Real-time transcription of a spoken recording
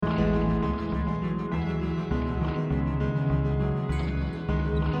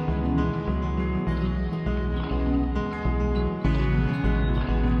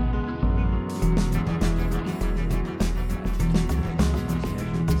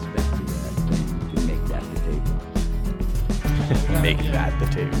Make that the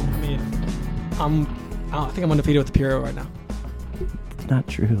two. I mean, I think I'm undefeated with the Puro right now. It's not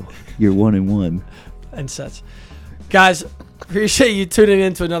true. You're 1-1. And sets. Guys, appreciate you tuning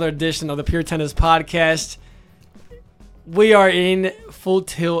in to another edition of the Pure Tennis Podcast. We are in full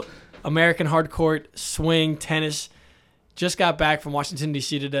tilt American hardcourt swing tennis. Just got back from Washington,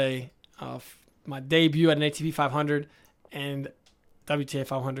 D.C. today. My debut at an ATP 500 and WTA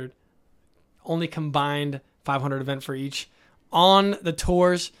 500. Only combined 500 event for each. On the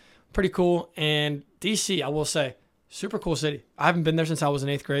tours, pretty cool. And D.C., I will say, super cool city. I haven't been there since I was in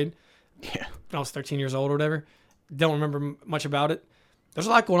 8th grade. Yeah. When I was 13 years old or whatever. Don't remember much about it. There's a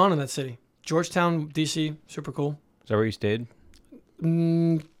lot going on in that city. Georgetown, D.C., super cool. Is that where you stayed?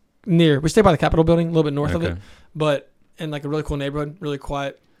 Near. We stayed by the Capitol building, a little bit north of Okay. it. But in like a really cool neighborhood, really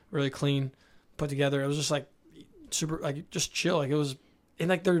quiet, really clean, put together. It was just like super, like just chill. Like it was, and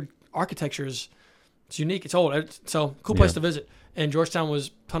like their architecture is, it's unique. It's old. So cool place to visit. And Georgetown was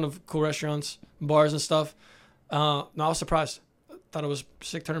a ton of cool restaurants, bars and stuff. No, I was surprised. I thought it was a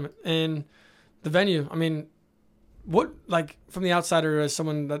sick tournament. And the venue, I mean, what, like from the outsider as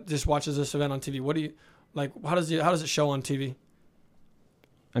someone that just watches this event on TV, what do you, like, how does it show on TV?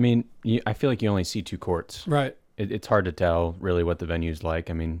 I mean, I feel like you only see two courts. Right. It's hard to tell really what the venue's like.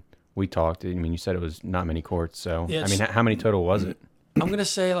 I mean, we talked. I mean, you said it was not many courts. So, Yeah, I mean, how many total was it? I'm going to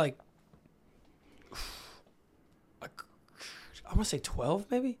say like, I want to say 12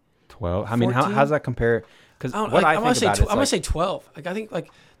 maybe? 12? I mean, 14? how's that compare? Because what like, I think about it, I'm gonna say 12. Like I think like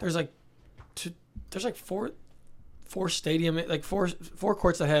there's like there's like four stadium, like four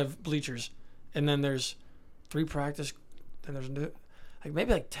courts that have bleachers, and then there's 3 practice, then there's like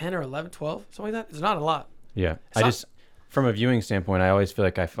maybe like 10 or 11, 12, something like that. It's not a lot. Yeah. From a viewing standpoint, I always feel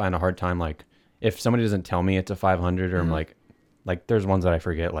like I find a hard time, like if somebody doesn't tell me it's a 500 or I'm like there's ones that I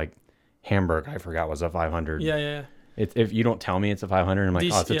forget, like Hamburg, I forgot was a 500. Yeah. If you don't tell me it's a 500, I'm like,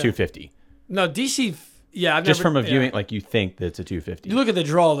 DC, oh, it's a 250. No, DC, yeah. I've Just never, from a viewing, like you think that it's a 250. You look at the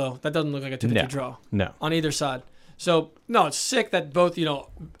draw, though. That doesn't look like a 250 draw. No. On either side. So, no, it's sick that both,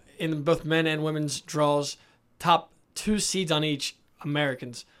 in both men and women's draws, top 2 seeds on each,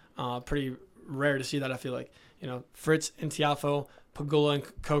 Americans. Pretty rare to see that, I feel like. Fritz and Tiafo, Pagula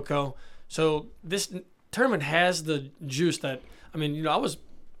and Coco. So, this tournament has the juice that, I mean,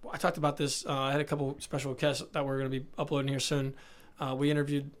 I talked about this. I had a couple special guests that we're going to be uploading here soon. We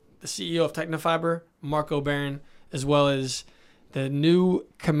interviewed the CEO of Technofiber, Mark O'Barron, as well as the new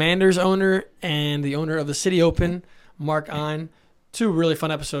Commanders owner and the owner of the Citi Open, Mark Ein. 2 really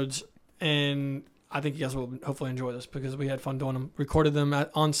fun episodes, and I think you guys will hopefully enjoy this because we had fun doing them. Recorded them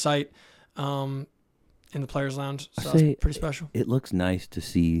on site in the Players Lounge, so it's pretty special. It looks nice to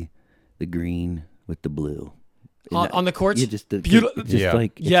see the green with the blue. On the courts? Yeah, just beautiful.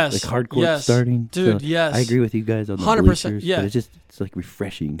 Like hard court starting. Dude, so yes. I agree with you guys on the 100%, bleachers, yeah. but it's like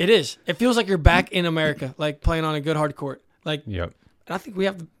refreshing. It is. It feels like you're back in America, like playing on a good hard court. Like, yep. And I think we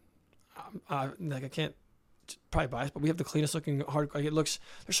have, I can't, probably biased, but we have the cleanest looking hard court. Like, there's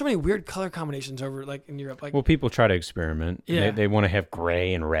so many weird color combinations over like in Europe. Like, well, people try to experiment. Yeah. They want to have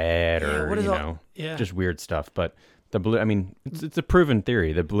gray and red or, just weird stuff. But the blue, I mean, it's a proven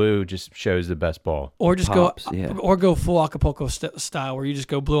theory. The blue just shows the best ball. Or just Pops, go full Acapulco style where you just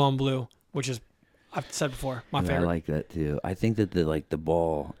go blue on blue, which is, I've said before, my favorite. I like that too. I think that the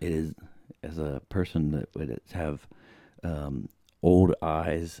ball, it is, as a person that would have old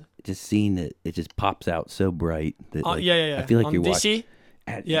eyes, just seeing it just pops out so bright that I feel like on you're DC? watching.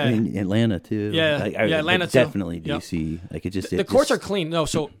 In Atlanta too. Atlanta too. Definitely DC. Yep. Like it just the courts are clean. No,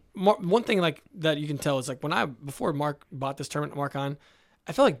 so one thing like that you can tell is like before Mark bought this tournament, Mark on,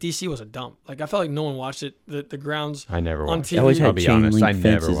 I felt like DC was a dump. Like I felt like no one watched it. The grounds. I never on watched. TV. I always had I'll be honest. I never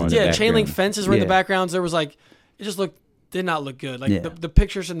fences watched. Yeah, chain link fences were in the Yeah. backgrounds. There was like it just did not look good. Like the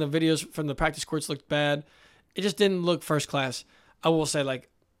pictures and the videos from the practice courts looked bad. It just didn't look first class. I will say like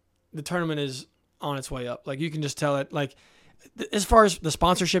the tournament is on its way up. Like you can just tell it. Like as far as the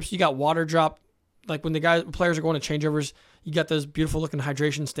sponsorships, you got water drop. Like when the players are going to changeovers, you got those beautiful looking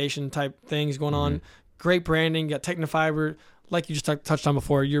hydration station type things going on. Great branding. You got Technofiber, like you just touched on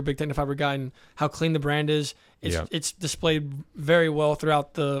before. You're a big Technofiber guy, and how clean the brand is. It's displayed very well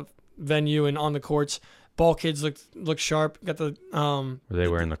throughout the venue and on the courts. Ball kids look sharp. Got the Were they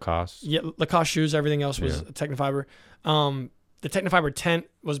wearing Lacoste? Yeah, Lacoste shoes. Everything else was Technofiber. The Technofiber tent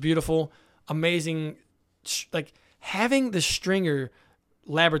was beautiful, amazing. Like having the Stringer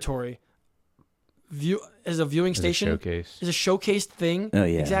laboratory as a viewing station showcase. Is a showcased thing. Oh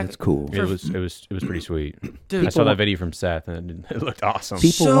yeah, exactly. That's cool. It was pretty sweet. Dude, I saw that video from Seth and it looked awesome.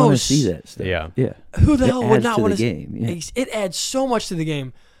 People So want to see that stuff. Yeah. Who the It hell would adds not to want the to game? Yeah. It adds so much to the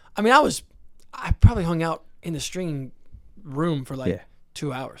game. I mean, I probably hung out in the string room for like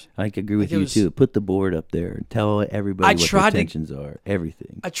 2 hours. I agree with you too. Put the board up there and tell everybody what the intentions are.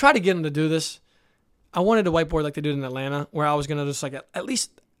 Everything. I tried to get them to do this. I wanted a whiteboard like they did in Atlanta, where I was gonna just like at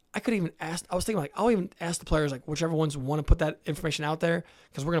least I could even ask. I was thinking like I'll even ask the players like whichever ones want to put that information out there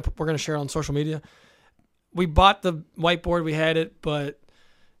because we're gonna share it on social media. We bought the whiteboard, we had it, but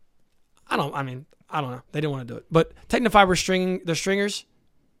I don't know. They didn't want to do it. But Technofiber the stringers,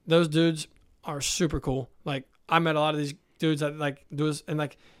 those dudes are super cool. Like I met a lot of these dudes that like do this, and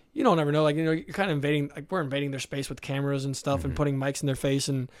like you don't ever know. Like you're kind of we're invading their space with cameras and stuff, and putting mics in their face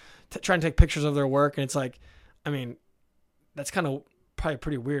and trying to take pictures of their work. And it's like, I mean, that's kind of probably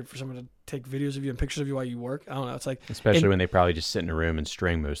pretty weird for someone to take videos of you and pictures of you while you work. I don't know. It's like especially when they probably just sit in a room and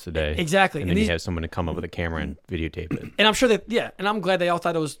string most of the day. Exactly. And then you have someone to come up with a camera and videotape it. And I'm sure and I'm glad they all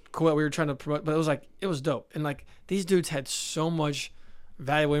thought it was cool that we were trying to promote, but it was dope. And like these dudes had so much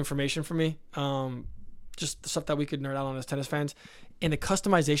valuable information for me. Just the stuff that we could nerd out on as tennis fans, and the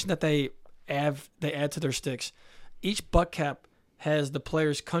customization that they add to their sticks. Each butt cap has the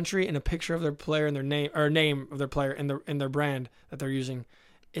player's country and a picture of their player and their name of their player and their brand that they're using.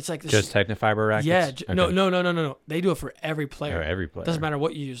 It's like this, just Technofiber rackets. Yeah, okay. No. They do it for every player. Oh, every player. Doesn't matter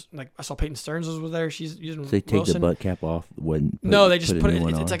what you use. Like I saw Peyton Stearns was there. She's using. So they take Wilson. the butt cap off. They just put it.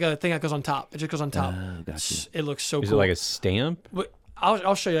 It's like a thing that goes on top. It just goes on top. Gotcha. It looks so cool. Is it like a stamp?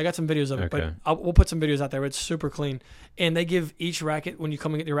 I'll show you. I got some videos of it, okay. but we'll put some videos out there. It's super clean, and they give each racket when you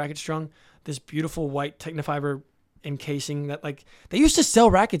come and get your racket strung this beautiful white Technofiber encasing that like they used to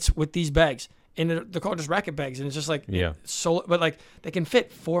sell rackets with these bags, and they're called just racket bags, and it's just like but like they can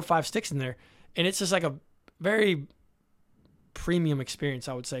fit 4 or 5 sticks in there, and it's just like a very premium experience,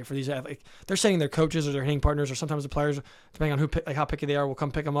 I would say, for these athletes. They're sending their coaches or their hitting partners or sometimes the players, depending on how picky they are, will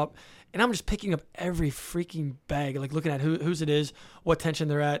come pick them up. And I'm just picking up every freaking bag, like looking at whose it is, what tension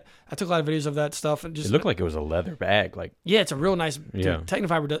they're at. I took a lot of videos of that stuff. And just it looked like it was a leather bag. Like it's a real nice. Dude,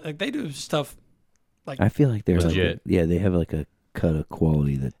 Technofiber, like they do stuff. Like I feel like they're legit. They have like a cut of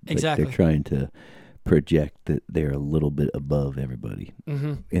quality that exactly. They're trying to project that they're a little bit above everybody.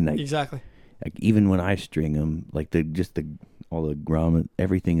 Mm-hmm. And exactly. Like even when I string them, like all the grommet,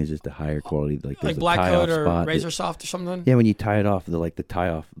 everything is just a higher quality. Like black coat or spot razor soft or something. Yeah, when you tie it off, the tie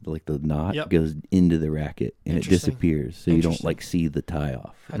off, like the knot goes into the racket and it disappears, so you don't like see the tie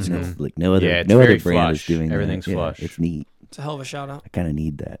off. That's cool. Like no other brand flush. is doing Everything's that. flush. It's neat. It's a hell of a shout out. I kind of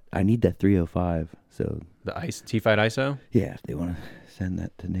need that. I need that 305. So the T-Fight ISO. Yeah, if they want to send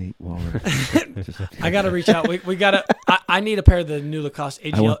that to Nate Waller. I got to reach out. We got to. I need a pair of the new Lacoste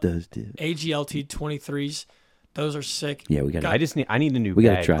I want those too. AGLT 23s. Those are sick. Yeah, we got. I need a new. We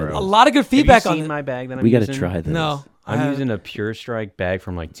got to try bro. those. A lot of good feedback Have you on seen my bag that I'm using. We got to try those. No, I'm using a Pure Strike bag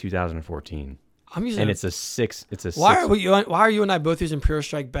from like 2014. I'm using, and it's a 6. It's a. Why are you and I both using Pure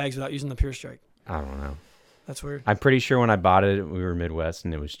Strike bags without using the Pure Strike? I don't know. That's weird. I'm pretty sure when I bought it, we were Midwest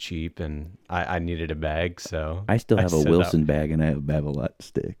and it was cheap, and I needed a bag, so I still have a Wilson bag and I have Babolat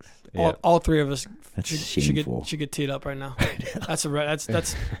sticks. Yeah. All three of us should get teed up right now. That's a red.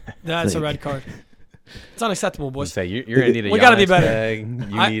 That's a red card. It's unacceptable, boys. Say you're gonna need a. We gotta be better. Bag.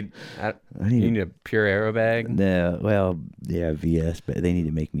 You need a Pure Aero bag. No, well, yeah, VS, but they need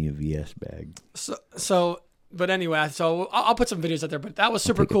to make me a VS bag. But anyway, so I'll put some videos out there. But that was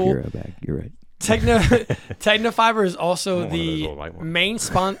super I'll take cool. A Pure bag. You're right. Technofiber is also the main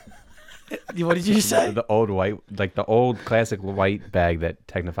sponsor. What did you say? The old white, like the old classic white bag that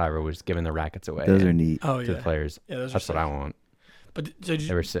Technofiber was giving the rackets away. Those are neat. To the players. Yeah, that's what I want. But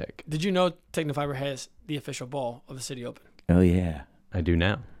they were sick. Did you know Technofiber has the official ball of the Citi Open? Oh yeah, I do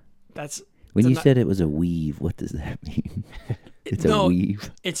now. When you said it was a weave, what does that mean? It's a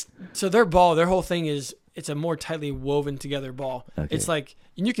weave. So their ball, their whole thing is it's a more tightly woven together ball. Okay. It's like,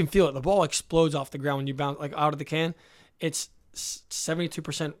 and you can feel it. The ball explodes off the ground when you bounce like out of the can. It's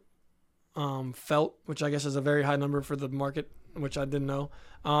 72% felt, which I guess is a very high number for the market, which I didn't know.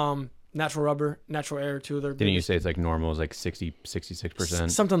 Natural rubber, natural air too. Didn't you say it's like normal is like 66%?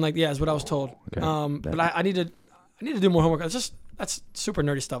 Something like is what I was told. Okay. But I need to do more homework. That's super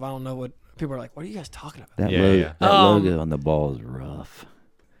nerdy stuff. I don't know what people are like. What are you guys talking about? That logo on the ball is rough.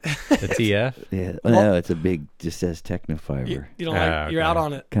 The TF? Yeah. No, it's a big. Just says Technofiber. You don't like. You're out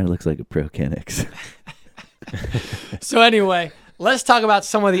on it. Kind of looks like a Prokenix. So anyway, let's talk about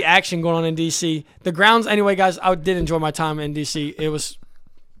some of the action going on in DC. The grounds, anyway, guys. I did enjoy my time in DC. It was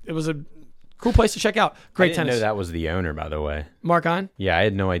a cool place to check out. Great tennis. I didn't know that was the owner, by the way. Mark On? Yeah, I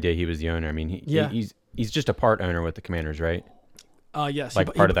had no idea he was the owner. I mean, he's just a part owner with the Commanders, right? Yes.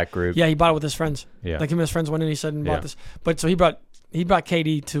 Like part of that group. Yeah, he bought it with his friends. Yeah. Like him and his friends went in. He said and bought this. But so he brought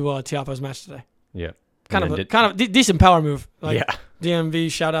KD to Tiafoe's match today. Yeah. Kind of decent power move. Like, yeah.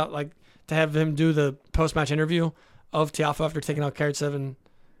 DMV shout out, like to have him do the post match interview. of Tiafoe after taking out Karatsev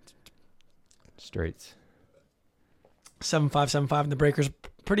Straights. 7-5, 7-5 in the breakers.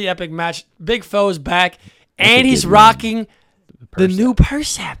 Pretty epic match. Big Foe's back, and he's rocking the new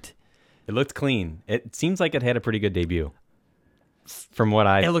Percept. It looked clean. It seems like it had a pretty good debut. From what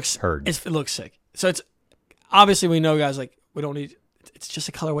I heard. It looks sick. So it's obviously we know, guys, like we don't need. It's just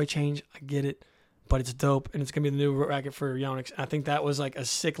a colorway change. I get it, but it's dope, and it's gonna be the new racket for Yonex. I think that was like a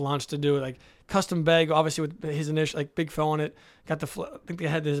sick launch to do it. Like custom bag, obviously with his initial like Big Foe on it. Got the I think they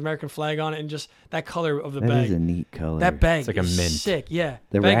had his American flag on it, and just that color of the bag. That is a neat color. That bag, it's like a mint. Sick. Yeah,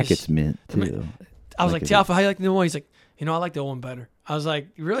 the racket's mint too. I was like, Tiafoe, how you like the new one? He's like, I like the old one better. I was like,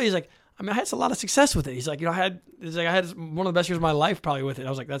 really? He's like, I had a lot of success with it. He's like, I had one of the best years of my life probably with it. I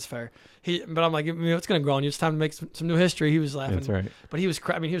was like, that's fair. But I'm like, it's gonna grow on you. It's time to make some new history. He was laughing. That's right. But he was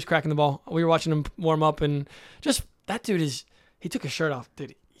cracking the ball. We were watching him warm up, and just that dude he took his shirt off,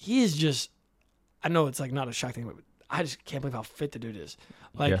 dude. He is just. I know it's like not a shock thing, but I just can't believe how fit the dude is.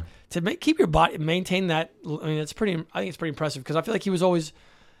 Like to keep your body, maintain that. I mean, I think it's pretty impressive because I feel like he was always.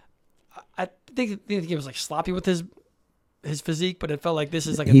 I think he was like sloppy with his physique, but it felt like this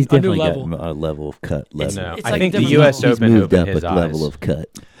is like he's a new definitely level. got a level of cut. It's I like think a the different U.S. level. Open he's moved opened up his a eyes. level of cut.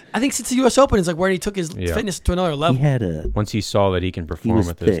 I think since the U.S. Open is like where he took his fitness to another level. He had once he saw that he can perform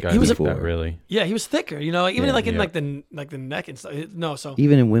with those guys, He was really. Yeah, he was thicker. Like even Yeah. like in like the neck and stuff. No, so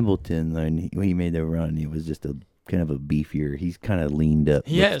even in Wimbledon when he made the run, he was just a kind of a beefier. He's kind of leaned up.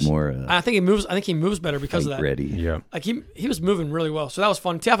 He is more. I think he moves better because of that. Ready. Yeah. Like he was moving really well. So that was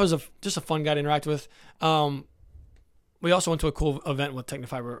fun. Tiafoe's just a fun guy to interact with. We also went to a cool event with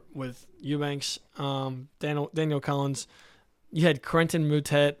Technofiber with Eubanks, Daniel Collins. You had Quentin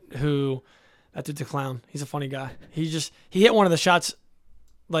Moutet, who that dude's a clown. He's a funny guy. He hit one of the shots.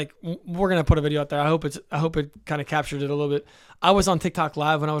 Like we're gonna put a video out there. I hope it kind of captured it a little bit. I was on TikTok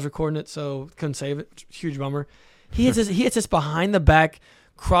live when I was recording it, so couldn't save it. Huge bummer. He hits this behind the back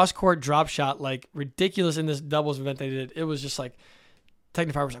cross court drop shot, like ridiculous in this doubles event they did. It was just like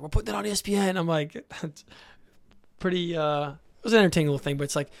Technofiber was like, we're putting that on ESPN. I'm like, that's pretty. It was an entertaining little thing, but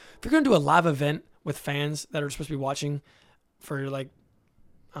it's like if you're gonna do a live event with fans that are supposed to be watching for like,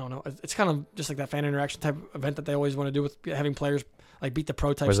 I don't know, it's kind of just like that fan interaction type of event that they always want to do with having players like beat the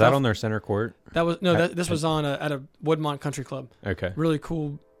pro type. Was stuff. that on their center court? That was this was on at a Woodmont Country Club. Okay. Really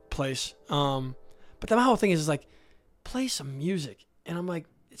cool place. But the whole thing is like play some music, and I'm like,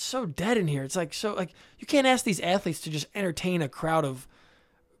 it's so dead in here. It's like so like you can't ask these athletes to just entertain a crowd of,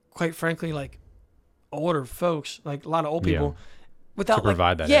 quite frankly, like older folks, like a lot of old people. Yeah. Without to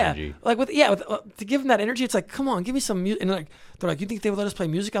provide that energy. To give them that energy, it's like, come on, give me some music. And like, they're like, you think they would let us play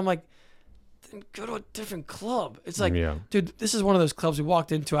music? I'm like, then go to a different club. It's like, dude, this is one of those clubs we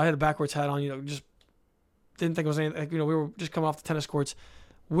walked into. I had a backwards hat on, just didn't think it was anything. Like, we were just coming off the tennis courts.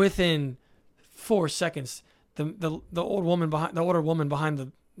 Within 4 seconds, the older woman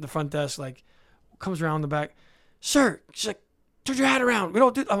behind the front desk like comes around the back, sir. She's like, turn your hat around. We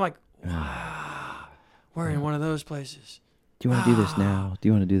don't do. I'm like, wow, we're in one of those places. Do you want to do this now? Do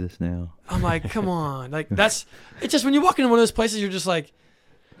you want to do this now? I'm like, come on. Like it's just when you walk into one of those places, you're just like,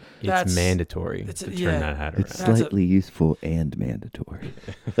 it's mandatory to turn that hat around. It's slightly useful and mandatory.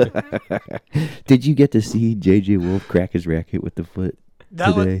 Did you get to see JJ Wolf crack his racket with the foot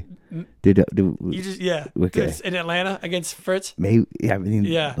today? You just Okay. In Atlanta against Fritz. Maybe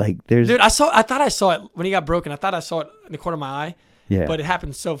like there's. Dude, I thought I saw it when he got broken. I thought I saw it in the corner of my eye. Yeah. But it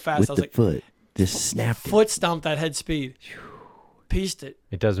happened so fast. With I was like, foot, just snapped foot stomped that head speed. Pieced it.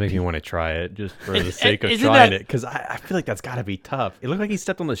 It does make me want to try it just for the sake of trying it, because I feel like that's got to be tough. It looked like he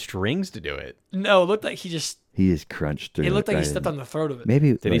stepped on the strings to do it. No, it looked like he just crunched through. It looked like he stepped on the throat of it.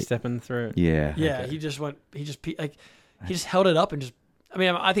 Maybe did he step in the throat? Yeah. Yeah, okay. He just held it up and just. I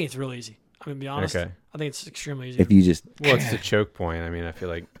mean, I think it's real easy. I mean, to be honest, I think it's extremely easy. If you just it's the choke point. I mean, I feel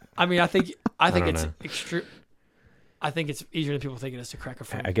like. I think it's extreme. I think it's easier than people think it is to crack a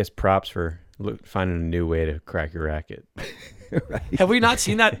phone. I guess props for finding a new way to crack your racket. Right. Have we not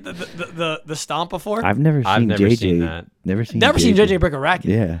seen that the stomp before? I've never seen that. Never seen JJ break a racket.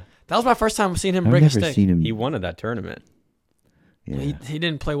 Yeah, that was my first time seeing him break a stick. He won at that tournament. Yeah. He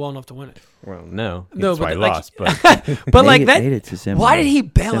didn't play well enough to win it. Well, no, that's why he lost. But but like that, made it to why did he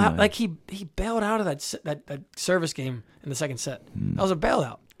bail out? Like he bailed out of that service game in the second set. That was a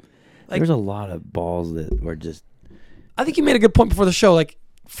bailout. Like, there's a lot of balls that were just. I think you made a good point before the show. Like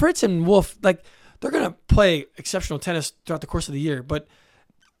Fritz and Wolf, like they're gonna play exceptional tennis throughout the course of the year, but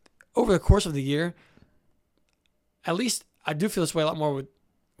over the course of the year, at least I do feel this way a lot more with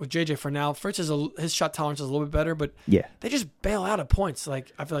JJ for now. Fritz his shot tolerance is a little bit better, but they just bail out at points.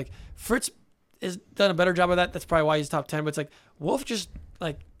 Like I feel like Fritz has done a better job of that. That's probably why he's top 10. But it's like Wolf just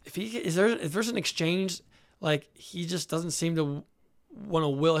like if there's an exchange like he just doesn't seem to want to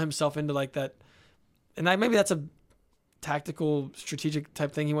will himself into like that. And maybe that's a tactical, strategic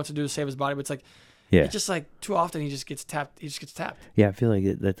type thing he wants to do to save his body, but it's like, it's just like too often he just gets tapped. Yeah, I feel like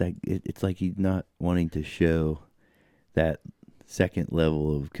it's like he's not wanting to show that second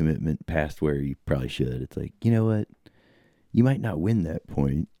level of commitment past where he probably should. It's like, you know what? You might not win that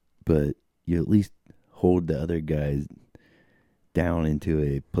point, but you at least hold the other guys down into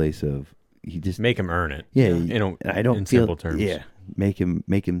a place of you just make him earn it. Yeah, I don't in simple terms. Yeah, make him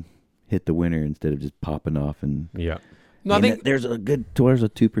hit the winner instead of just popping off and No, I think there's a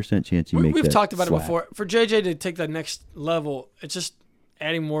 2% chance you make. We've that talked about slap. it before. For JJ to take that next level, it's just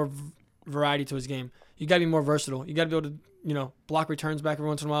adding more variety to his game. You got to be more versatile. You got to be able to, block returns back every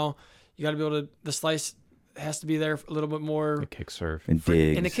once in a while. You got to be able to. The slice has to be there a little bit more. The kick serve and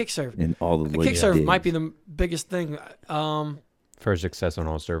digs and the kick serve and all the kick serve digs. might be the biggest thing. For success on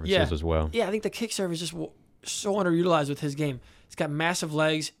all services as well. Yeah, I think the kick serve is just so underutilized with his game. He's got massive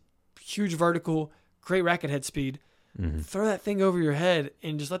legs, huge vertical, great racket head speed. Mm-hmm. Throw that thing over your head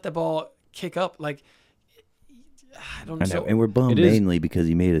and just let that ball kick up. Like, I don't know. And we're bummed mainly because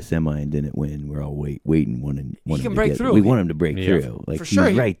he made a semi and didn't win. We're all waiting, wanting he can him break to through. We want him to break through. Like, for sure,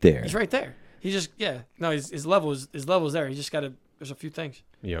 he's right there. He's right there. He just his level is there. He just got to. There's a few things.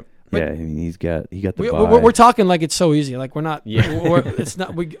 Yep. But, I mean, he got the. We're talking like it's so easy. Like we're not. Yeah. It's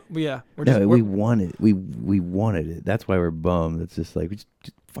not. We wanted. We wanted it. That's why we're bummed. It's just like we just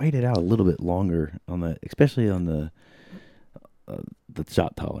fight it out a little bit longer on the, especially on the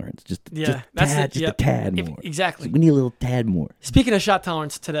shot tolerance. Just a tad more. Exactly. We need a little tad more. Speaking of shot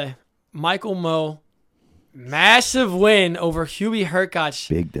tolerance today, Michael Mmoh, massive win over Hubie Hurkacz.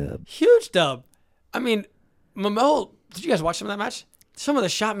 Big dub. Huge dub. I mean, Mmoh, did you guys watch some of that match? Some of the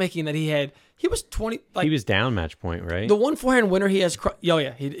shot making that he had. He was 20. Like, he was down match point, right? The one forehand winner he has.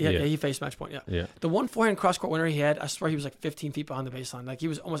 He faced match point. Yeah. The one forehand cross court winner he had. I swear he was like 15 feet behind the baseline. Like he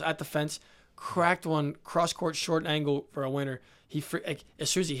was almost at the fence. Cracked one cross court short angle for a winner. As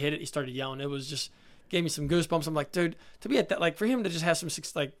soon as he hit it, he started yelling. It was just gave me some goosebumps. I'm like, dude, to be at that, like for him to just have some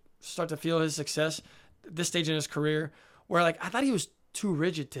start to feel his success at this stage in his career, where like I thought he was too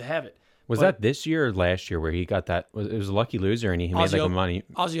rigid to have it. Was that this year or last year where he got that? It was a lucky loser and he made like a money.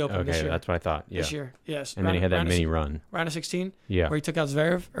 Aussie Open. Okay, this year. That's what I thought. Yeah. This year, yes. And then he had that mini run. Round of 16. Yeah. Where he took out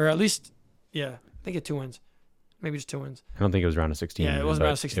Zverev, or at least, I think he had 2 wins. Maybe just 2 wins. I don't think it was round of 16. Yeah, it wasn't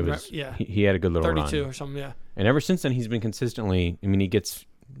round of 16. He had a good little 32 run. or something, yeah. And ever since then, he's been consistently, I mean, he gets,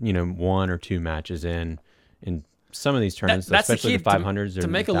 1 or 2 matches in some of these tournaments, especially the 500s or to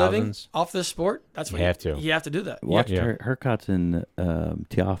make the a living 1000s. off this sport. That's what you have to. You have to do that. Watched Hurkacz and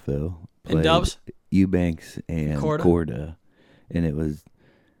Tiafoe played in dubs? Eubanks and Korda, and it was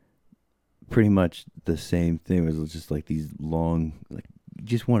pretty much the same thing. It was just like these long, like you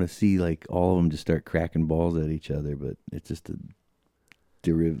just want to see like all of them just start cracking balls at each other, but it's just a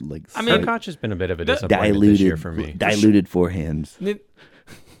derivative. Like Hurkacz has been a bit of a disappointment this year for me. Diluted forehands.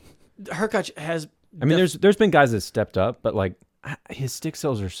 Hurkacz has. I mean, there's been guys that stepped up, but like his stick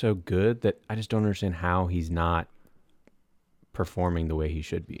sales are so good that I just don't understand how he's not performing the way he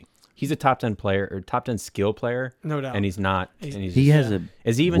should be. He's a top 10 player or top 10 skill player, no doubt, and he's not. Is he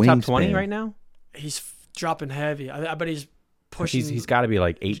even top 20 right now? He's dropping heavy. I bet he's pushing. He's got to be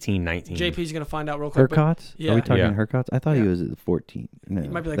like 18, 19. JP's gonna find out real quick. Hurkacz? Yeah. Are we talking Hurkacz? I thought he was at 14. No, he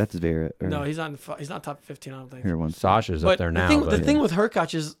might be like, that's Vera. No, he's not top 15. I don't think. Sasha's up there now. The thing with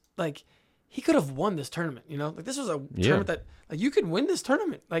Hurkacz is like he could have won this tournament. Like this was a tournament that like you could win this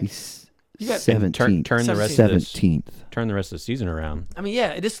tournament. Like you got 17th. Turn the rest 17th. Turn the rest of the season around. I mean,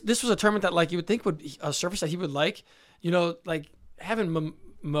 this was a tournament that like you would think would a surface that he would like. Like having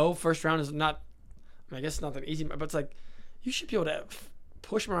Mo first round is not. I guess it's not that easy, but it's like you should be able to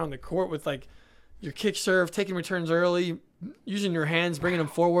push him around the court with like your kick serve, taking returns early, using your hands, bringing him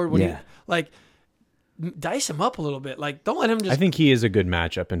forward. When you like dice him up a little bit. Like don't let him just. I think he is a good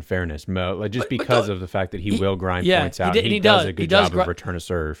matchup. In fairness, Mo, like just because of the fact that he will grind points out. He does a good job of return a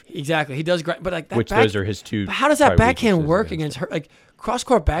serve. Exactly, he does grind, but like that those are his two. But how does that backhand work against her? Like cross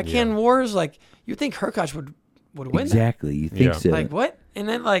court backhand wars? Like you think Hurkacz would win? Exactly, you think so? Like what? And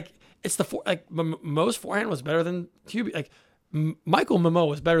then like it's Mo's forehand was better than Hubie. Like Michael Mmoh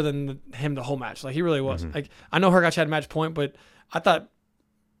was better than him the whole match. Like he really was. Like I know Hurkacz had match point, but I thought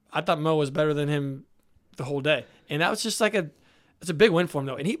Mo was better than him the whole day, and that was just like it's a big win for him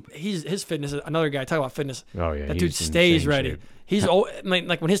though. And his fitness. Another guy talk about fitness. Oh yeah, that dude stays ready. Shape. He's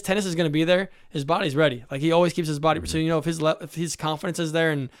like when his tennis is going to be there, his body's ready. Like he always keeps his body. So if his confidence is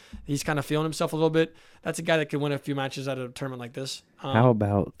there and he's kind of feeling himself a little bit, that's a guy that could win a few matches at a tournament like this. How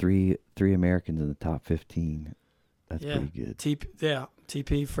about three Americans in the top 15? That's pretty good.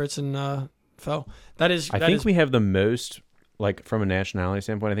 TP, Fritz, and foe. That is. I think we have the most, like from a nationality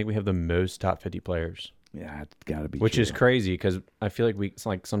standpoint. I think we have the most top 50 players. Yeah, it's got to be. Which true. is crazy because I feel like it's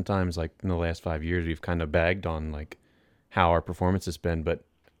like sometimes like in the last 5 years we've kind of bagged on like how our performance has been, but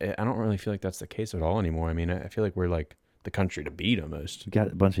I don't really feel like that's the case at all anymore. I mean, I feel like we're like the country to beat almost. We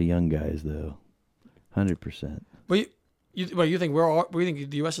got a bunch of young guys though, 100%. Well, you think we think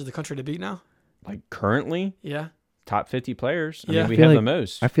the U.S. is the country to beat now? Like currently, yeah, top 50 players. I Yeah. mean, we I feel have like- the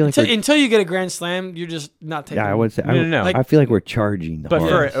most. I feel like until you get a Grand Slam, you're just not taking. yeah, I would say No. Like- I feel like we're charging the But for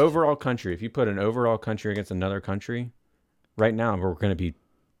hardest. an overall country, if you put an overall country against another country, right now we're going to be.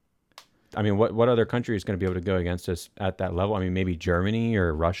 I mean, what other country is going to be able to go against us at that level? I mean, maybe Germany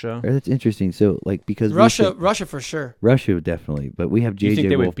or Russia. That's interesting. So like because Russia for sure. Russia definitely, but we have Do you think JJ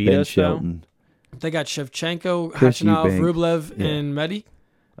they would Wolf, beat Ben us, though? Shelton. They got Shevchenko, Chris Khachanov, Eubank. Rublev, Yeah. and Medi.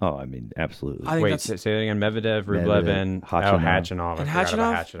 Oh, I mean, absolutely. I think Wait, that's say that again. Medvedev, Rublev, Medvedev, and Khachanov. Khachanov. And I forgot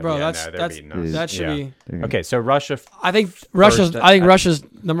about Khachanov? Bro, Yeah, they're that's beating us. that should be. Okay, so Russia, I think Russia's. First, I think I- Russia's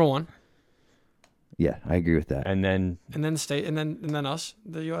number one, Yeah, I agree with that. and then and then us,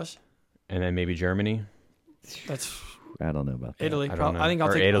 the U.S. maybe Germany. That's I don't know about that. Italy. I don't know. I think I'll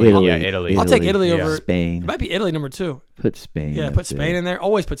Or take Italy. Italy. Yeah, Italy. I'll take Italy Yeah. over. It Spain. might be Italy number 2. Put Spain. Yeah, up put Spain there. in there.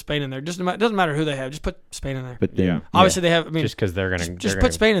 Always put Spain in there. Just doesn't matter who they have. Just put Spain in there. But then, Yeah. Obviously, they have. I mean, Just because they're gonna just they're put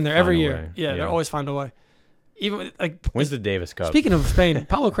gonna Spain in there every find a year. way. Yeah, they'll always find a way. Even like When's the Davis Cup? speaking of Spain,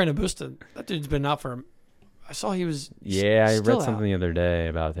 Pablo Busta, that dude's been out for. I saw he was. Yeah, I still read something the other day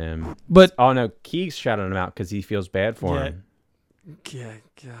about him. But Oh no, Keegs shouted him out because he feels bad for Yeah. him. yeah,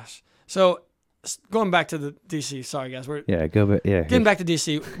 gosh. So going back to the DC. Sorry guys, we're yeah, go back. Yeah, getting back to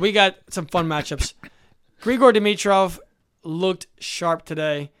DC. We got some fun matchups. Grigor Dimitrov looked sharp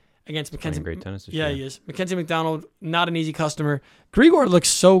today against Playing Mackenzie. great tennis. This Yeah, year. he is. Mackenzie McDonald, not an easy customer. Grigor looks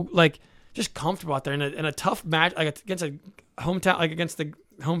so just comfortable out there in a tough match, like against a hometown, like against the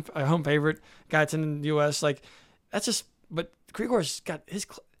home favorite guy that's in the U.S. Like that's just. But Grigor's got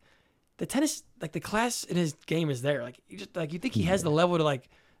the tennis, like the class in his game is there. Like you think he has the level to like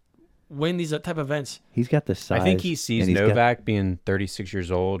win these type of events. He's got the size. I think he sees and he's got- Novak being 36 years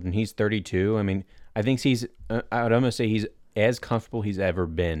old and he's 32. I mean, I think he's. I would almost say he's as comfortable he's ever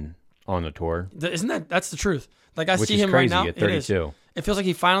been on the tour, Isn't that's the truth? Like I which see is him crazy right now. at It is. 32. It feels like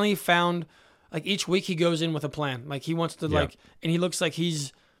he finally found, like each week he goes in with a plan. Like he wants to Yeah. and he looks like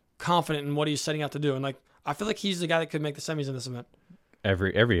he's confident in what he's setting out to do. And like I feel like he's the guy that could make the semis in this event.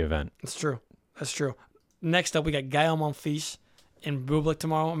 Every event. That's true. That's true. Next up, we got Gael Monfils and Bublik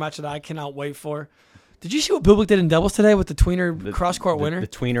tomorrow, a match that I cannot wait for. Did you see what Bublik did in doubles today with the tweener cross-court winner? The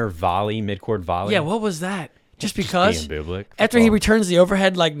tweener volley, mid-court volley. Yeah, what was that? Just because being Bublik. after he Well, returns the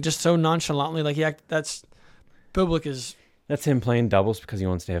overhead, like just so nonchalantly, like that's Bublik is. That's him playing doubles because he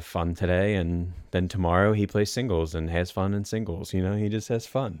wants to have fun today, and then tomorrow he plays singles and has fun in singles. You know, he just has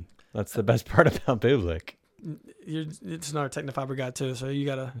fun. That's the best part about Bublik. It's another Technofiber guy too, so you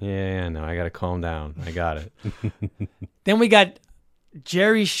gotta. Yeah, no, I gotta calm down. I got it. Then we got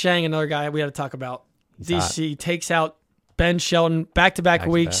Jerry Shang, another guy we had to talk about. He's DC takes out Ben Shelton back-to-back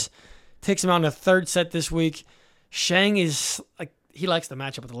Back-to-back. weeks. Takes him out in a third set this week. Shang is like he likes the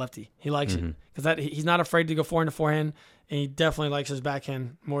matchup with the lefty. He likes it because he's not afraid to go forehand to forehand, and he definitely likes his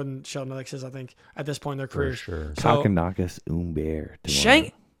backhand more than Shelton likes his. I think at this point in their For careers. sure. So Kakanakas Umber.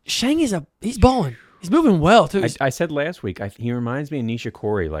 Shang is he's balling. He's moving well too. I said last week, he reminds me of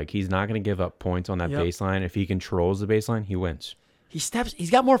Nishikori. Like, he's not going to give up points on that Yep. baseline. If he controls the baseline, he wins. He's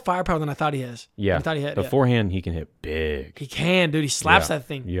got more firepower than I thought he has. Yeah. I thought he had. The Yeah. forehand, he can hit big. He can, dude. He slaps Yeah. that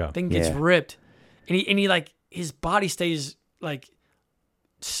thing. Yeah. Thing gets Yeah. ripped, and he like his body stays like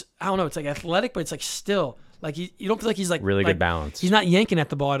I don't know. It's like athletic, but it's like still like you don't feel like he's like Really like, good balance. He's not yanking at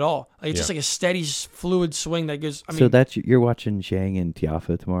the ball at all. Like it's just Yeah. like a steady, fluid swing that goes. I mean, So that's you're watching Shang and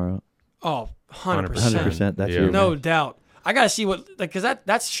Tiafoe tomorrow. oh, 100%. 100%. That's Yeah. your No match. doubt. I gotta see what like because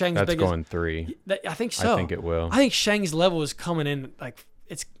that's Shang's That's biggest. going 3. I think so. I think it will. I think Shang's level is coming in like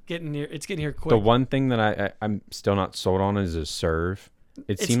it's getting here. It's getting here quick. The one thing that I'm still not sold on is his serve.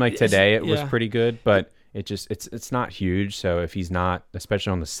 It It's- seemed like it's- today it was yeah. pretty good, but it's not huge. So if he's not,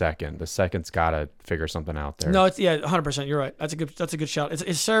 especially on the second's got to figure something out there. No, it's 100%. You're right. That's a good shout.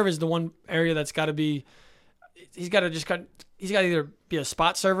 His serve is the one area that's got to be. He's got to either be a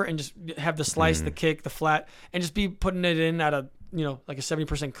spot server and just have the slice, the kick, the flat, and just be putting it in at a like a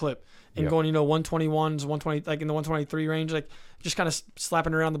 70% clip and Yep. going 121s, 120 like in the 123 range, like just kind of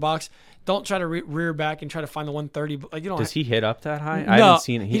slapping around the box. Don't try to rear back and try to find the 130. Like you don't. Does he hit up that high? No, I haven't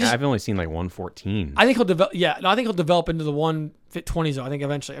seen. he just- I've only seen like 114. I think he'll develop. Yeah, no, I think he'll develop into the 120 zone. I think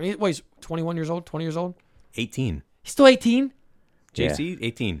eventually. I mean, he's 21 years old, 20 years old. 18. He's still 18. JC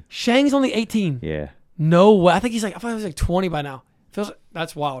 18. Shang's only 18. Yeah. No way. I thought he was like 20 by now. Feels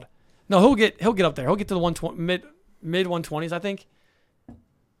that's wild. No, he'll get up there. He'll get to the 120 mid 120s, I think.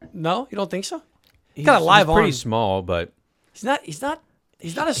 No, you don't think so? He's got a live he's pretty arm. small, but He's not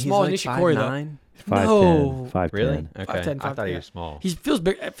as small as Nishikori though. 5'10", No. 5'10". Really? Okay. 5'10", I thought he yeah. was small. He feels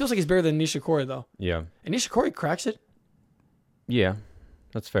big. It feels like he's bigger than Nishikori though. Yeah. And Nishikori cracks it. Yeah.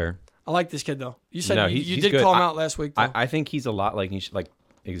 That's fair. I like this kid though. You said No, you he's did good. call him out last week. Though. I think he's a lot like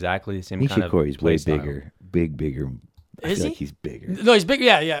exactly the same kind of Nishikori's play way style. bigger. I Is feel he? like he's bigger. No, he's big.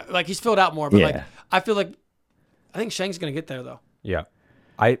 Yeah. Like he's filled out more. But like Yeah. I think Shang's gonna get there though. Yeah.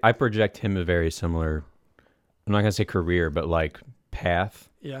 I project him a very similar, I'm not going to say career, but like path.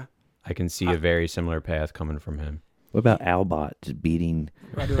 Yeah. I can see a very similar path coming from him. What about Albot just beating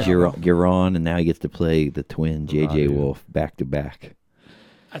Radu Giron, and now he gets to play the twin JJ Radu. Wolf back to back?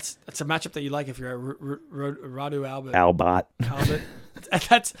 That's a matchup that you like if you're a Radu Albert. Albot. Albert.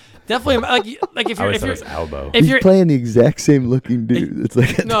 That's definitely like if I you're always if thought it you're was elbow. if He's you're playing the exact same looking dude. It's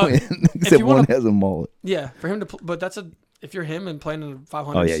like a No, twin, if except you one wanna- has a mullet. yeah for him to but if you're him and playing in the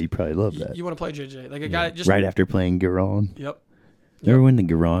 500s. Oh yeah, you probably love that. You want to play JJ like a guy just Right after playing Giron. Yep. Remember when the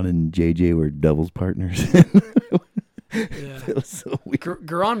Giron and JJ were doubles partners? Yeah. It was so weird.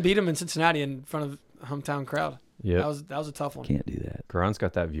 Garon beat him in Cincinnati in front of a hometown crowd. Yeah. That was a tough one. Can't do that. Garon's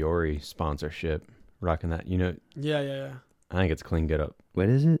got that Viore sponsorship, rocking that. You know, Yeah. I think it's clean get up. What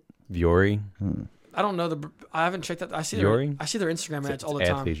is it? Viore. I don't know I haven't checked that. I see Viore? their Instagram ads all the It's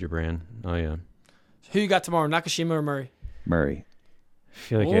time. athleisure brand. Oh yeah. Who you got tomorrow? Nakashima or Murray? Murray. I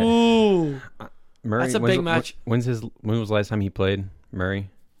feel like Ooh. Murray. That's a when's- big match. When was the last time he played Murray?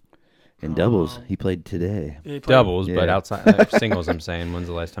 In doubles, he played today. Yeah, he played- Doubles, but Yeah. outside singles. I'm saying, when's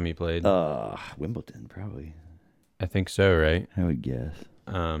the last time he played? Wimbledon probably. I think so, right? I would guess.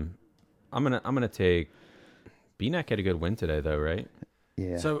 I'm gonna take. BNAC had a good win today, though, right?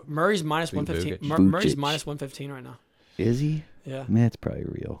 Yeah. So Murray's minus Sweet 115. Vukic. Murray's Vukic. minus 115 right now. Is he? Yeah. Man, it's probably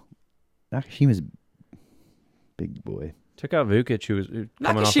real. Nakashima's big boy. Took out Vukic, who was coming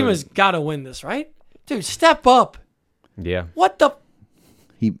off. Nakashima's got to win this, right? Dude, step up. Yeah. What the?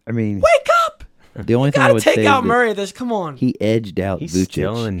 Wake up. The only thing Got I to would take say out is that Murray this. Come on. he edged out He's Vukic.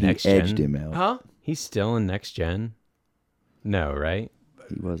 still in he next edged gen. him out. Huh? He's still in next gen. No, right?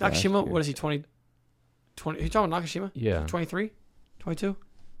 He was last Nakashima, year. what is he, 20? You talking about Nakashima? Yeah. 23? 22?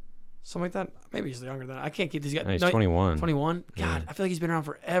 Something like that? Maybe he's younger than that. I can't keep these guys. No, he's No, 21. 21? God, Yeah. I feel like he's been around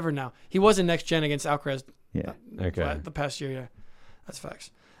forever now. He was in next gen against Alcaraz Yeah. Okay. the past year, yeah. That's facts.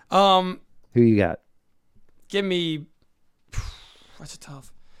 Who you got? Give me. That's a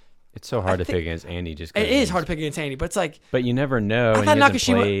tough. It's so hard I to think- pick against Andy. Just 'cause It is he's- hard to pick against Andy, but it's like But you never know. I and thought he hasn't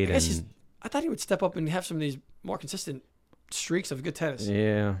Nakashima. played. I, guess And, I thought he would step up and have some of these more consistent streaks of good tennis.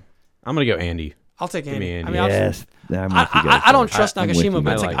 yeah. I'm gonna go Andy. I'll take Give Andy. me Andy. I mean, Yes. I'm with you I guys don't there. trust I'm with Nakashima, you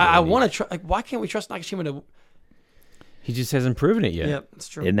but it's guys. like I like I Andy. want to trust. Like, why can't we trust Nakashima to? He just hasn't proven it yet. Yeah, that's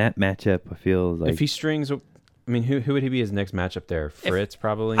true. In that matchup, I feel like If he strings, I mean, who would he be his next matchup there? Fritz,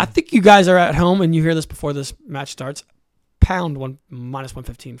 probably. I think you guys are at home and you hear this before this match starts. Pound minus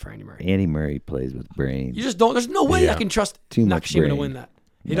 115 for Andy Murray. Andy Murray plays with brains. You just don't. There's no way I Yeah. can trust Too much Nakashima to brain. win that.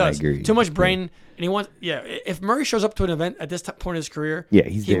 He Yeah, I does. agree. Too much brain, and he wants. Yeah, if Murray shows up to an event at this point in his career, Yeah,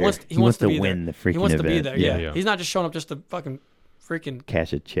 he's he there. wants. He wants to be win there. the freaking He wants to be event. there. Yeah. Yeah. He's not just showing up just to fucking freaking.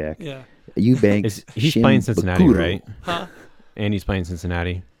 Cash a check. Yeah. Eubanks. He's Shin playing Cincinnati, Bakuro. right? Huh? Andy's playing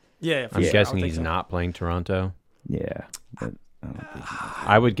Cincinnati. Yeah. for I'm sure. I guessing would he's think so. not playing Toronto. Yeah. But I don't think he-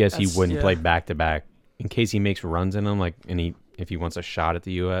 I would guess he That's- wouldn't yeah. play back to back in case he makes runs in them. Like, if he wants a shot at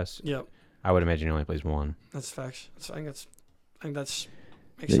the U.S., Yep. I would imagine he only plays one. That's facts. I think that's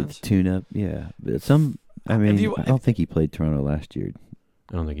makes they sense. tune up. Yeah. But I mean, I don't think he played Toronto last year.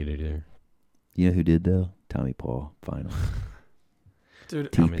 I don't think he did either. You know who did, though? Tommy Paul, final. Dude,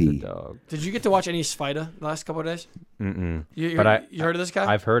 T- Tommy's a TP. dog. did you get to watch any Spida the last couple of days? Mm-mm. You But you heard of this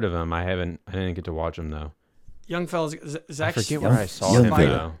guy? I've heard of him. I didn't get to watch him though. Young fella's Zach. I forget Young, where I saw young him. Spida.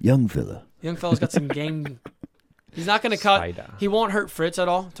 fella. Young fella. Young fella's got some game. He's not going to cut. Spida. He won't hurt Fritz at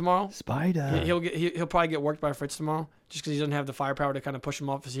all tomorrow. Spider. He'll probably get worked by Fritz tomorrow just because he doesn't have the firepower to kind of push him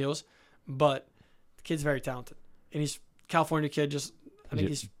off his heels. But the kid's very talented, and he's a California kid. I think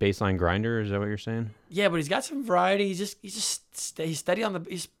he's baseline grinder. Is that what you're saying? yeah, but he's got some variety. He's steady on the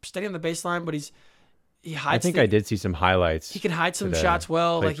baseline, but he hides. I think I did see some highlights. He can hide some today. shots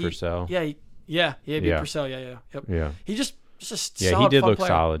well. Played Like he, Purcell. yeah, he beat Yeah. Purcell. Yeah. Yep. Yeah. He just a Yeah, solid, he did fun look player.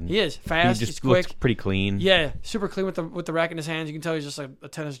 solid. He is fast. He He's just quick. looked pretty clean. Yeah, super clean with the racket in his hands. You can tell he's just a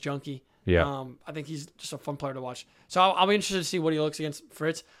tennis junkie. Yeah. I think he's just a fun player to watch. So I'll be interested to see what he looks against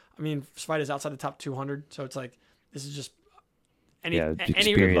Fritz. I mean, Spider's outside the top 200, so it's like this is just any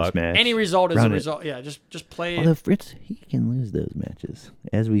experience match. any result is Run a it. result. Yeah, just play Although it. Fritz, he can lose those matches,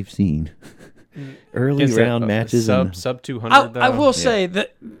 as we've seen. Mm. Early Against that, round matches. sub 200. I will say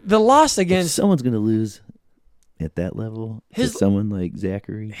that the loss If against someone's going to lose at that level, is someone like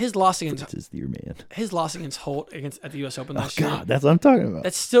Zachary. His loss against is your man. His loss against Holt at the U.S. Open last year. God, that's what I'm talking about.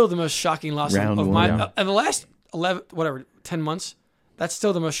 That's still the most shocking loss Round of one. my in the last 10 months. That's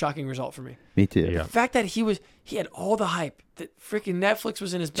still the most shocking result for me. Me too. The fact that he had all the hype. That freaking Netflix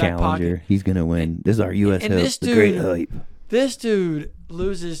was in his back Challenger. pocket. He's gonna win. This is our U.S. And hope. this dude, great hype. This dude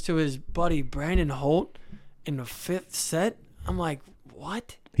loses to his buddy Brandon Holt in the 5th set. I'm like,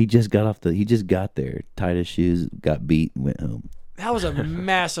 what? He just got there, tied his shoes, got beat, and went home. That was a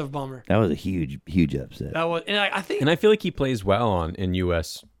massive bummer. That was a huge, huge upset. That was, and I think, and I feel like he plays well in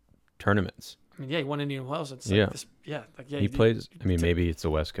U.S. tournaments. I mean, he won Indian Wells. It's yeah, he plays. I mean, maybe it's a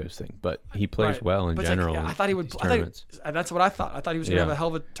West Coast thing, but he plays well in general. I thought he would. That's what I thought. I thought he was going to have a hell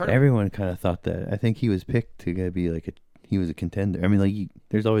of a tournament. Everyone kind of thought that. I think he was picked to be he was a contender. I mean,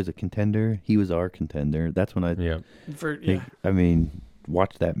 there's always a contender. He was our contender. That's when I mean,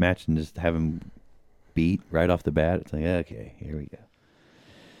 watch that match and just have him beat right off the bat. It's like, okay, here we go.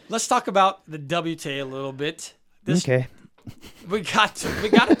 Let's talk about the WTA a little bit. Okay. We got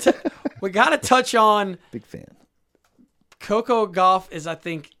to touch on. Big fan. Coco Gauff is, I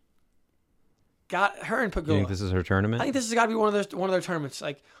think, got her and Pegula. You think this is her tournament? I think this has got to be one of their tournaments.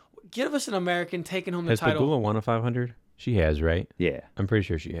 Like, give us an American taking home the title. Has Pegula won a 500? She has, right? Yeah, I'm pretty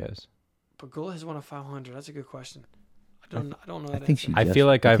sure she has. Pegula has won a 500. That's a good question. I don't know. That I feel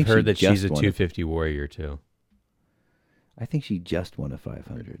like I've heard that she's a 250 warrior too. I think she just won a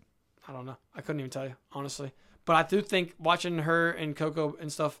 500. I don't know. I couldn't even tell you, honestly. But I do think watching her and Coco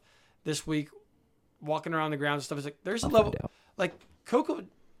and stuff this week, walking around the grounds and stuff, is like there's a level. Like Coco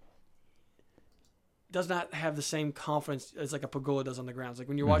does not have the same confidence as like a Pegula does on the grounds. Like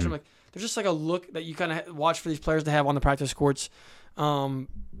when you're watching, like there's just like a look that you kind of watch for these players to have on the practice courts. I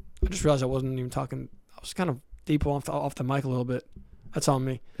just realized I wasn't even talking. I was kind of deep off the mic a little bit. That's on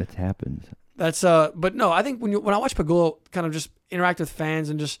me. That happens. That's but no, I think when I watch Pegula kind of just interact with fans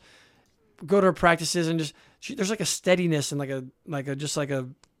and just go to her practices and just there's like a steadiness and like a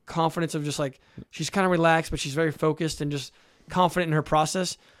confidence of just like she's kind of relaxed but she's very focused and just confident in her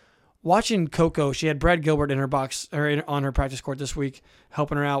process. Watching Coco, she had Brad Gilbert in her box or on her practice court this week,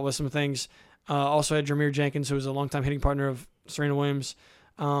 helping her out with some things. Also had Jameer Jenkins, who was a longtime hitting partner of Serena Williams.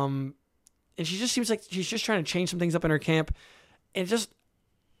 And she just seems like she's just trying to change some things up in her camp. And just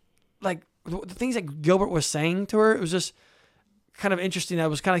like the things that Gilbert was saying to her, it was just kind of interesting. That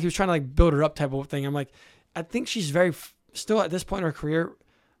was kind of, he was trying to like build her up type of thing. I'm like, I think she's still at this point in her career,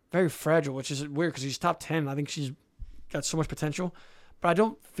 very fragile, which is weird because she's top 10. I think she's got so much potential. But I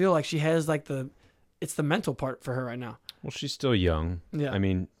don't feel like she has like it's the mental part for her right now. Well, she's still young. Yeah. I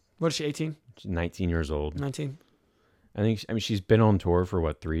mean, what is she, 18? She's 19 years old. 19. I mean, she's been on tour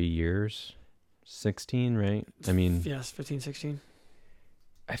for 3 years? 16, right? I mean, yes, 15, 16.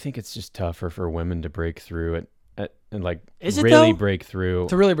 I think it's just tougher for women to break through and like is it really though? break through.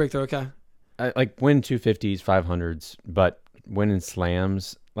 To really break through, okay. Like win 250s, 500s, but winning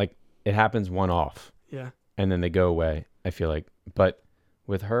slams, like it happens one off. Yeah. And then they go away, I feel like. But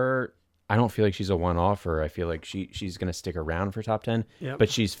with her, I don't feel like she's a one-offer. I feel like she's going to stick around for top 10, but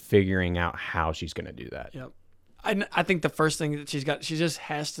she's figuring out how she's going to do that. Yep. I think the first thing that she just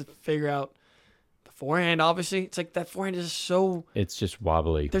has to figure out the forehand, obviously. It's like that forehand is so... It's just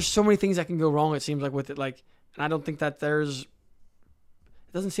wobbly. There's so many things that can go wrong, it seems like, with it. Like, and I don't think that It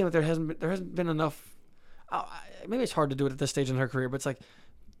doesn't seem like there hasn't been enough... maybe it's hard to do it at this stage in her career, but it's like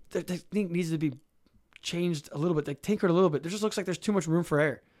the technique needs to be changed a little bit, like tinkered a little bit. There just looks like there's too much room for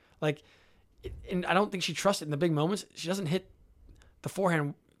error. Like, and I don't think she trusts it in the big moments. She doesn't hit the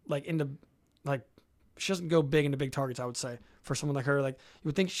forehand like into like she doesn't go big into big targets. I would say for someone like her, like you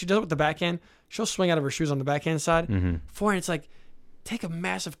would think she does it with the backhand. She'll swing out of her shoes on the backhand side. Forehand, it's like take a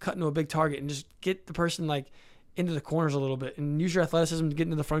massive cut into a big target and just get the person like into the corners a little bit and use your athleticism to get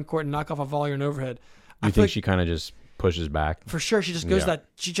into the front court and knock off a volley or an overhead. You think she kind of just pushes back? For sure. She just goes that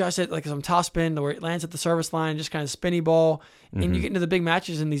she tries to hit like some top spin where it lands at the service line, just kind of spinny ball. And you get into the big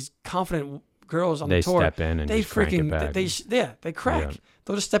matches and these confident girls on the tour. They step in and they just crank it back. They crack. Yeah.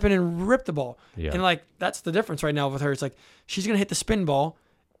 They'll just step in and rip the ball. Yeah. And like that's the difference right now with her. It's like she's gonna hit the spin ball,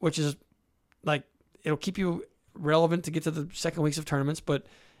 which is like it'll keep you relevant to get to the second weeks of tournaments, but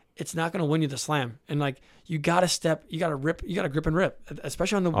it's not going to win you the slam. And like you got to rip, you got to grip and rip,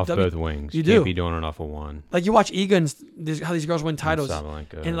 especially on the off both wings. You can't be doing it off of one. Like you watch Egan, how these girls win titles,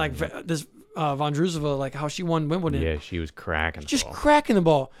 and like this Vondrousova, like how she won Wimbledon. Yeah, she was cracking. Cracking the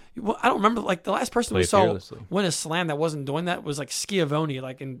ball. I don't remember like the last person we saw win a slam that wasn't doing that was like Schiavone,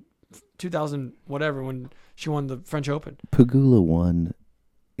 like in 2000 whatever when she won the French Open. Pegula won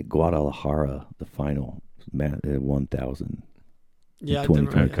at Guadalajara the final at 1,000. Yeah, in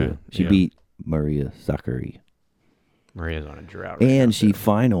 2022. Okay. She Yeah. beat Maria Sakkari. Maria's on a drought. Right And now, she too.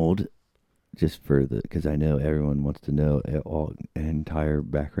 finaled, just for because I know everyone wants to know all entire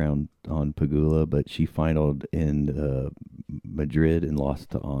background on Pagula, but she finaled in Madrid and lost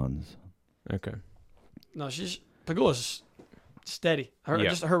to Ons. Okay. No, Pagula's steady. Yeah.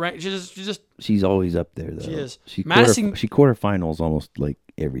 Just her rank. She's always up there though. She is. She Madison- she quarterfinals almost like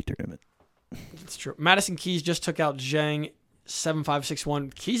every tournament. It's true. Madison Keys just took out Zhang 7-5,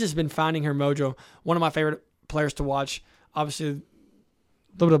 6-1. Keys has been finding her mojo. One of my favorite players to watch. Obviously, a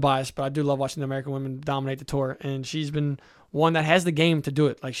little bit of bias, but I do love watching the American women dominate the tour. And she's been one that has the game to do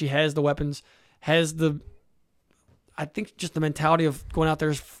it. Like, she has the weapons, I think just the mentality of going out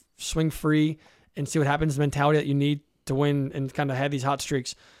there, swing free, and see what happens. The mentality that you need to win and kind of have these hot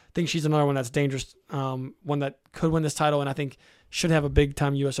streaks. I think she's another one that's dangerous, one that could win this title, and I think should have a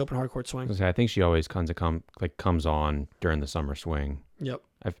big-time U.S. Open hardcourt swing. I think she always comes on during the summer swing. Yep.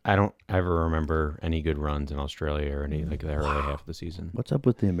 I don't ever remember any good runs in Australia or any like the early half of the season. What's up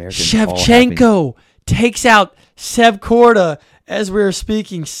with the Americans? Shevchenko takes out Seb Korda as we were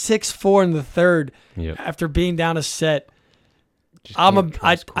speaking, 6-4 in the third Yep. after being down a set. Just I can't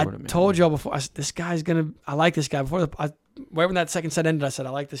trust I Korda, man. told y'all before, this guy's going to, I like this guy. Right when that second set ended, I said,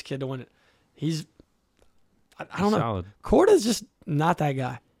 I like this kid to win it. I don't know. Solid. Korda's just not that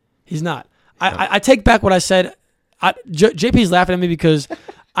guy. He's not. I take back what I said. JP's laughing at me because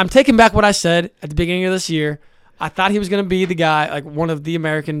I'm taking back what I said at the beginning of this year. I thought he was going to be the guy, like one of the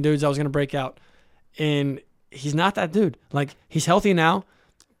American dudes that was going to break out. And he's not that dude. Like, he's healthy now.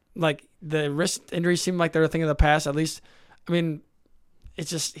 Like, the wrist injuries seem like they're a thing of the past. At least, I mean, it's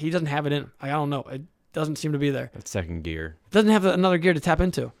just he doesn't have it in him. Like, I don't know. It doesn't seem to be there. That second gear. Doesn't have another gear to tap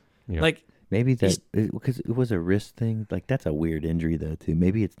into. Yep. Like, Maybe that because it was a wrist thing. Like, that's a weird injury though too.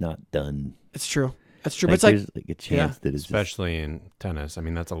 Maybe it's not done. it's true. That's true. Like, But it's like, there's like a chance that it's Especially in tennis. I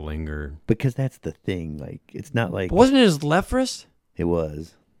mean, that's a linger. because that's the thing. Like, it's not like wasn't it his left wrist? it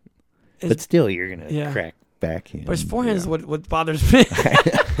was. His- But still, you're gonna Yeah. crack backhand. But his forehand is what bothers me.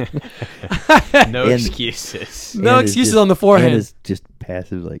 No And- excuses. No And it's excuses just- on the forehand. And it's just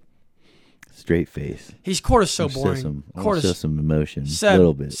passive, like straight face. He's Korda's so Or show boring. some, show Korda's some emotion, a Seb,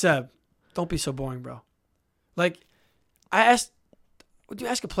 little bit. Seb, don't be so boring, bro. Like, I asked, would you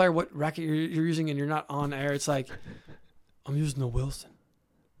ask a player what racket you're using and you're not on air? It's like, I'm using the Wilson.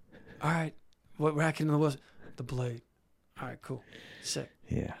 All right, what racket in the Wilson? The Blade. All right, cool, sick.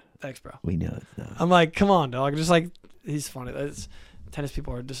 Yeah, Thanks, bro. we know it's not. I'm like, come on, dog. Just like, he's funny. Tennis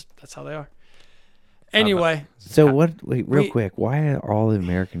people are just, that's how they are. Anyway, So what? Wait, real we- quick. Why are all the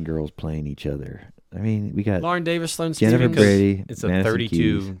American girls playing each other? I mean, we got Lauren Davis, Sloane Jennifer Stevens. Brady. It's a Madison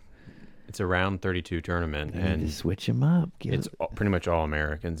 32. Keys. It's a round 32 tournament, They need and to switch them up. it's pretty much all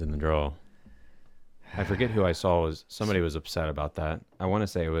Americans in the draw. I forget who I saw somebody was upset about that. I want to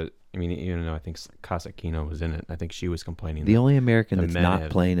say it was. I mean, even though I think Kasakino was in it, I think she was complaining. The that only American the that's men not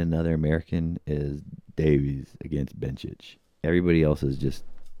have- playing another American is Davies against Bencic. Everybody else is just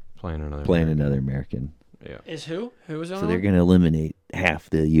playing another. playing American. another American. Yeah. Is who? Who was So on? they're going to eliminate half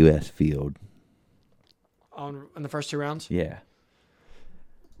the U.S. field. In the first two rounds? Yeah.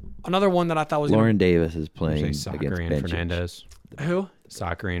 Another one that I thought was Lauren Davis is Say playing against Sakari and Bencic. Fernandez. who?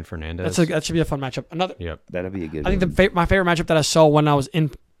 Sakari and Fernandez. That should be a fun matchup. Another. Yep. That'll be a good I think one. my favorite matchup that I saw when I was in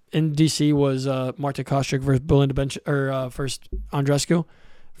DC was Marta Kostyuk versus Belinda Bench first Andreescu.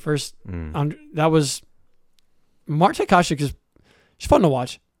 First, that was Marta Kostyuk is she's fun to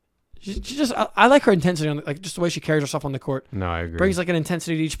watch. She just I like her intensity on like just the way she carries herself on the court. No, I agree. Brings like an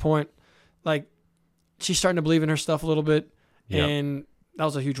intensity to each point. Like she's starting to believe in her stuff a little bit, Yep. and that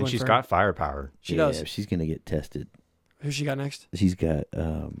was a huge And win. she's for got her. firepower. She Yeah, does. She's going to get tested. Who she got next? She's got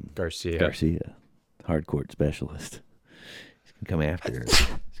Garcia. hard court specialist. He's going to come after her.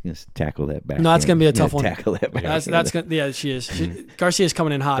 He's going to tackle that back. No, it's gonna be a tough one. Tackle that back. That's gonna, yeah, she is. Garcia's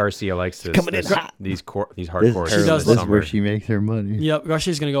coming in hot. Garcia likes this, coming in hot. these hard courts. She does. This is summer. where she makes her money. Yep,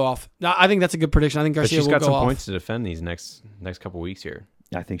 Garcia's gonna go off. No, I think that's a good prediction. I think But Garcia she's will got go some off. points to defend these next couple weeks here.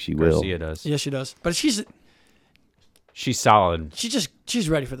 I think she will. Garcia does. Yes, she does. But she's She's solid. she's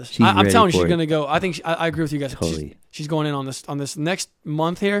ready for this. She's I'm ready telling you, for she's it. gonna go. I think I agree with you guys. Totally. She's going in on this next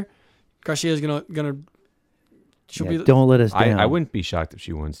month here. Garcia's gonna. She'll Yeah, be. don't let us down. I wouldn't be shocked if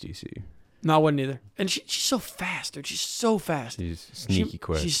she wins DC. No, I wouldn't either. And she's so fast, dude. She's so fast. She's sneaky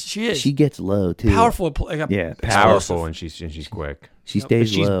quick. She is. She gets low too. powerful. Like Yeah, powerful and she's quick. She Yep.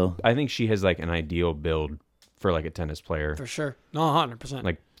 stays She's- low. I think she has like an ideal build for like a tennis player. for sure. No, 100%.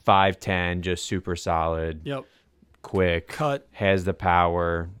 Like 5'10", just super solid, Yep. quick, Cut. has the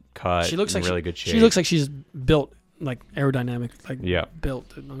power, cut. She looks in like really good shape. She looks like she's built like aerodynamic. Like Yeah. built.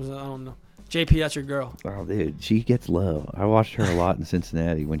 I don't know. JP, that's your girl. Oh, dude, she gets love. I watched her a lot in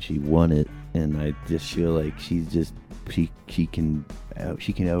Cincinnati when she won it, and I just feel like she's just she can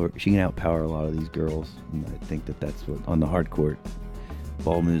outpower a lot of these girls, and I think that's what on the hard court.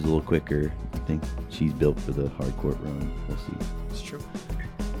 Ball moves a little quicker. I think she's built for the hard court run. We'll see. It's true.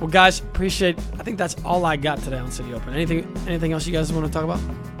 Well, guys, I think that's all I got today on Citi Open. Anything else you guys want to talk about?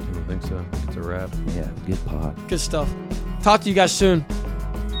 I don't think so. It's a wrap. Yeah, good pot. Good stuff. Talk to you guys soon.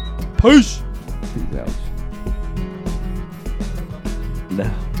 Peace. Peace out.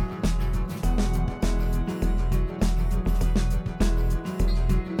 No.